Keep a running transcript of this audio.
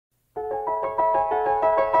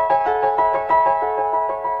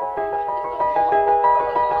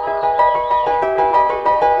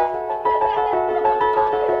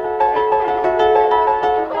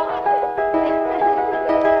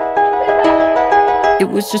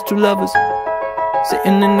was just two lovers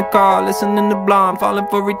sitting in the car, listening to Blonde, falling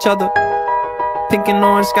for each other. Pink and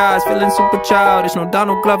orange skies, feeling super childish, no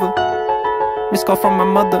Donald Glover. Missed call from my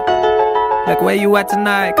mother, like, where you at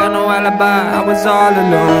tonight? Got no alibi. I was all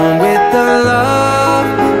alone with the love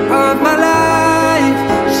of my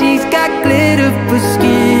life. She's got glitter for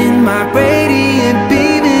skin, my radiant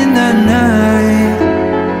beam in the night.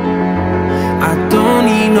 I don't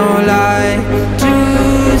need no light to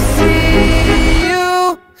see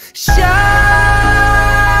you shine.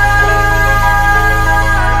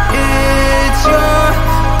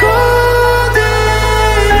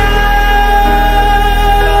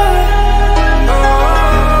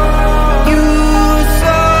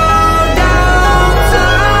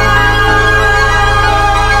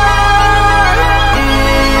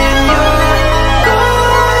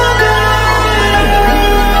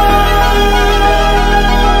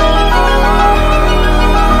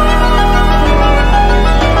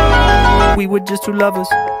 We were just two lovers,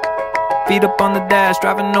 feet up on the dash,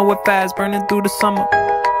 driving nowhere fast, burning through the summer.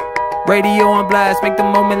 Radio on blast, make the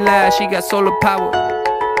moment last. She got solar power,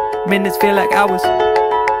 minutes feel like hours.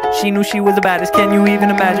 She knew she was the baddest. Can you even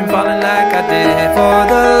imagine falling like I did? For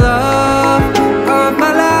the love of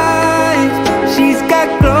my life, she's got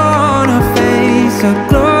glow on her face, a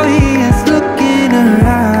glorious look in her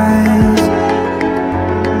eyes,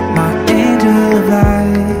 my angel of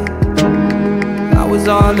light. I was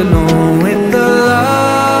all alone with the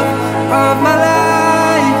love of my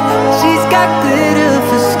life. She's got glitter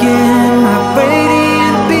for skin, my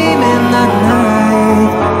radiant beam in the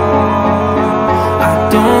night. I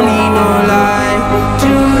don't need no light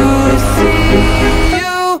to see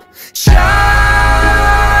you shine.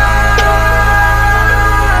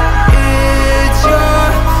 It's your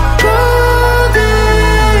golden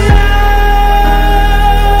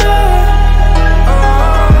hour.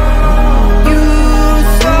 You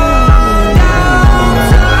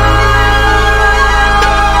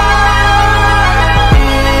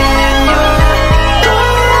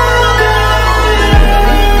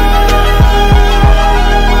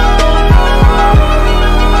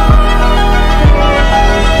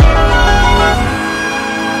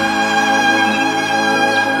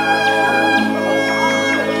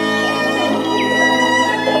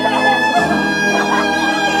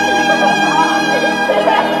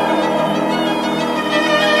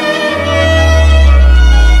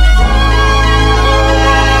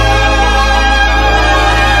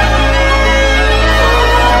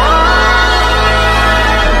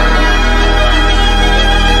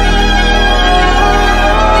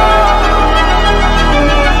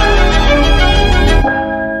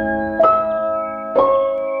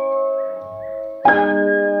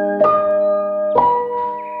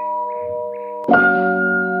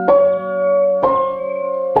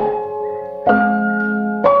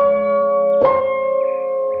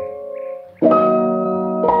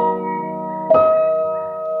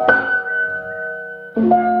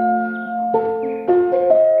Thank you.